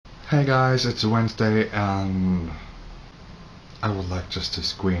Hey guys, it's Wednesday and I would like just to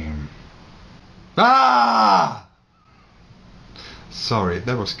scream. Ah! Sorry,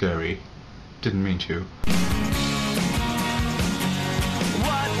 that was scary. Didn't mean to.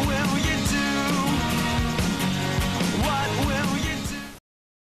 What will you do? What will you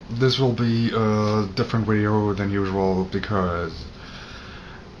do? This will be a different video than usual because,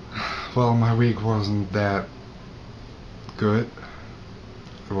 well, my week wasn't that good.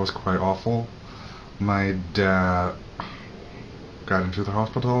 It was quite awful. My dad got into the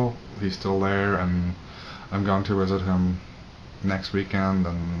hospital. He's still there and I'm going to visit him next weekend,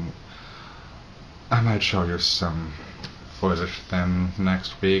 and I might show you some footage then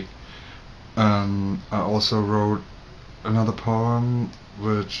next week. I also wrote another poem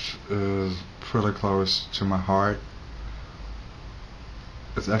which is pretty close to my heart.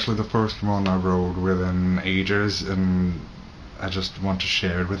 It's actually the first one I wrote within ages, and I just want to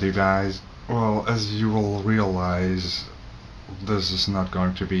share it with you guys. Well, as you will realize, this is not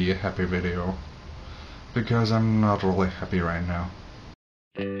going to be a happy video, because I'm not really happy right now.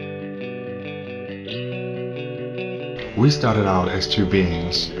 We started out as two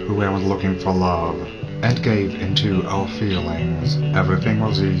beings who weren't looking for love, and gave into our feelings. Everything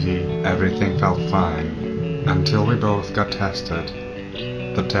was easy, everything felt fine, until we both got tested.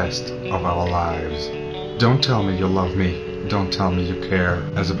 The test of our lives. Don't tell me you love me, don't tell me you care.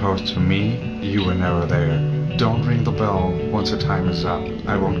 As opposed to me, you were never there. Don't ring the bell once your time is up.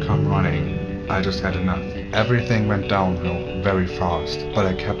 I won't come running, I just had enough. Everything went downhill very fast, but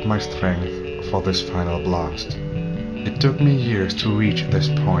I kept my strength for this final blast. It took me years to reach this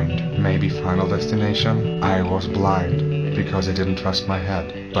point, maybe final destination. I was blind, because I didn't trust my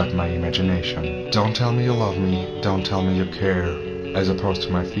head, but my imagination. Don't tell me you love me, don't tell me you care. As opposed to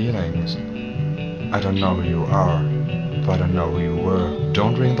my feelings. I don't know who you are, but I know who you were.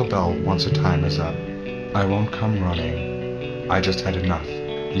 Don't ring the bell once your time is up. I won't come running, I just had enough.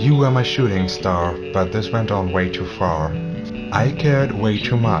 You were my shooting star, but this went on way too far. I cared way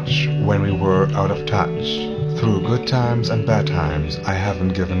too much when we were out of touch. Through good times and bad times, I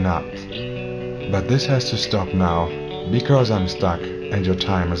haven't given up. But this has to stop now, because I'm stuck and your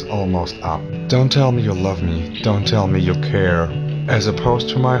time is almost up. Don't tell me you love me, don't tell me you care. As opposed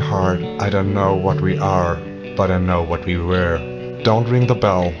to my heart, I don't know what we are, but I know what we were. Don't ring the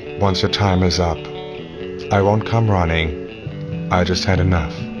bell once your time is up. I won't come running, I just had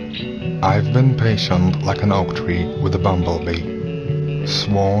enough. I've been patient like an oak tree with a bumblebee.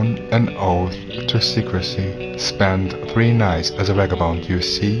 Sworn an oath to secrecy. Spent 3 nights as a vagabond, you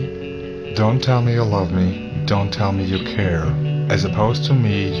see. Don't tell me you love me, don't tell me you care. As opposed to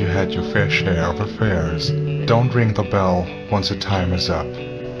me, you had your fair share of affairs. Don't ring the bell once your time is up.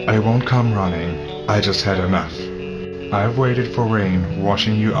 I won't come running, I just had enough. I've waited for rain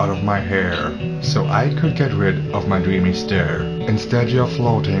washing you out of my hair, so I could get rid of my dreamy stare. Instead you're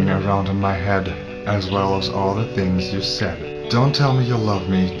floating around in my head, as well as all the things you said. Don't tell me you love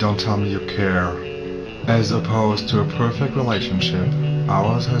me, don't tell me you care. As opposed to a perfect relationship,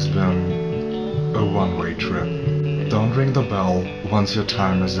 ours has been a one-way trip. Don't ring the bell once your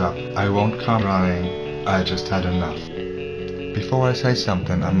time is up. I won't come running, I just had enough. Before I say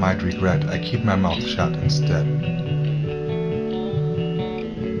something I might regret, I keep my mouth shut instead.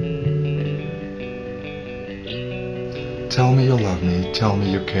 Tell me you love me, tell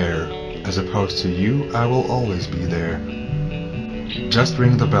me you care. As opposed to you, I will always be there. Just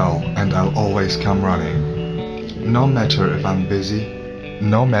ring the bell and I'll always come running. No matter if I'm busy,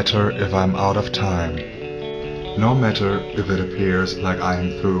 no matter if I'm out of time, no matter if it appears like I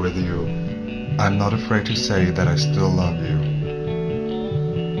am through with you. I'm not afraid to say that I still love you.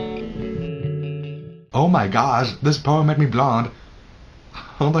 Oh my gosh, this poem made me blonde.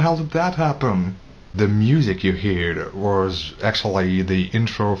 How the hell did that happen? The music you heard was actually the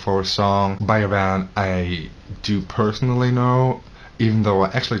intro for a song by a band I do personally know, even though I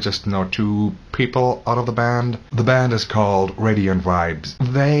actually just know 2 people out of the band. The band is called Radiant Vibes.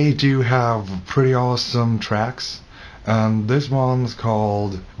 They do have pretty awesome tracks, and this one's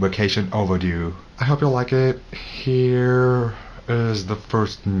called Vacation Overdue. I hope you like it. Here is the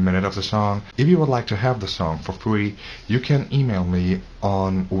first minute of the song. If you would like to have the song for free, you can email me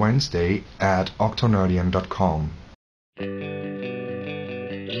on Wednesday at Octonerdian.com.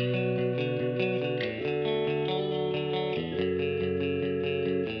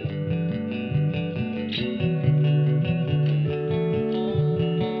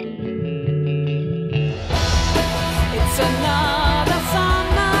 It's another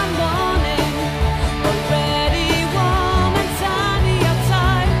summer morning, already warm and sunny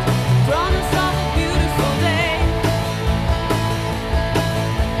outside. Promise of a beautiful day.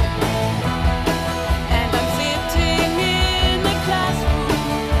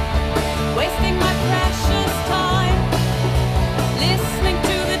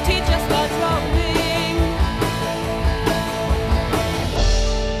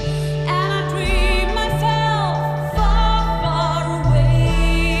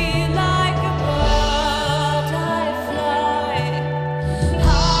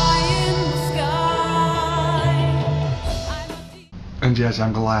 Yes,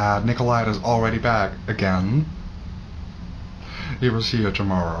 I'm glad. Nikolai is already back. Again. He was here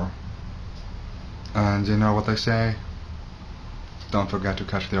tomorrow. And you know what they say? Don't forget to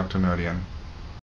catch the Octonerdian.